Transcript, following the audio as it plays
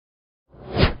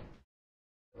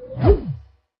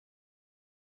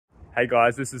Hey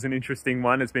guys, this is an interesting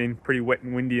one. It's been pretty wet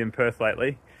and windy in Perth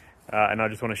lately, and I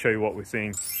just want to show you what we're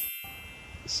seeing.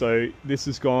 So this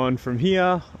has gone from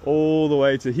here all the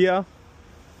way to here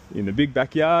in the big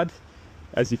backyard.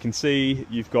 As you can see,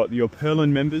 you've got your purlin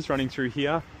members running through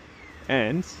here,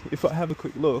 and if I have a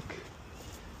quick look,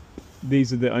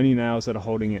 these are the only nails that are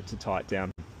holding it to tie it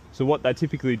down. So what they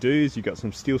typically do is you've got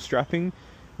some steel strapping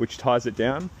which ties it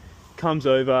down, comes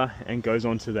over and goes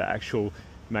onto the actual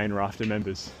main rafter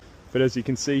members. But as you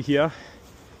can see here,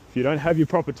 if you don't have your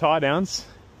proper tie downs,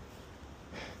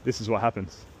 this is what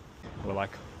happens. We're like,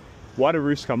 why do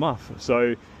roofs come off?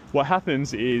 So what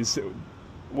happens is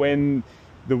when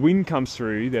the wind comes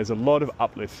through, there's a lot of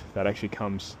uplift that actually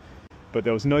comes, but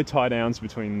there was no tie downs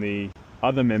between the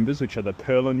other members, which are the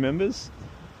purlin members,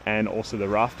 and also the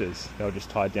rafters. They were just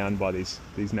tied down by these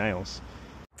nails.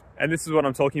 And this is what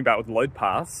I'm talking about with load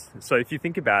paths. So if you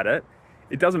think about it,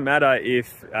 it doesn't matter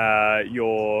if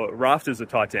your rafters are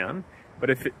tied down, but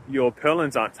if your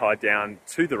purlins aren't tied down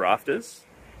to the rafters,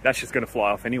 that's just going to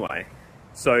fly off anyway.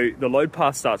 So the load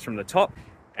path starts from the top,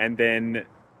 and then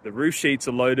the roof sheets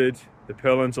are loaded, the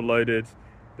purlins are loaded,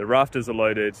 the rafters are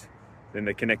loaded, then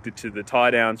they're connected to the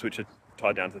tie downs, which are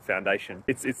tied down to the foundation.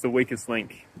 It's the weakest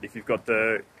link. If you've got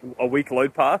a weak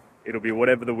load path, it'll be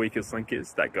whatever the weakest link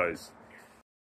is that goes.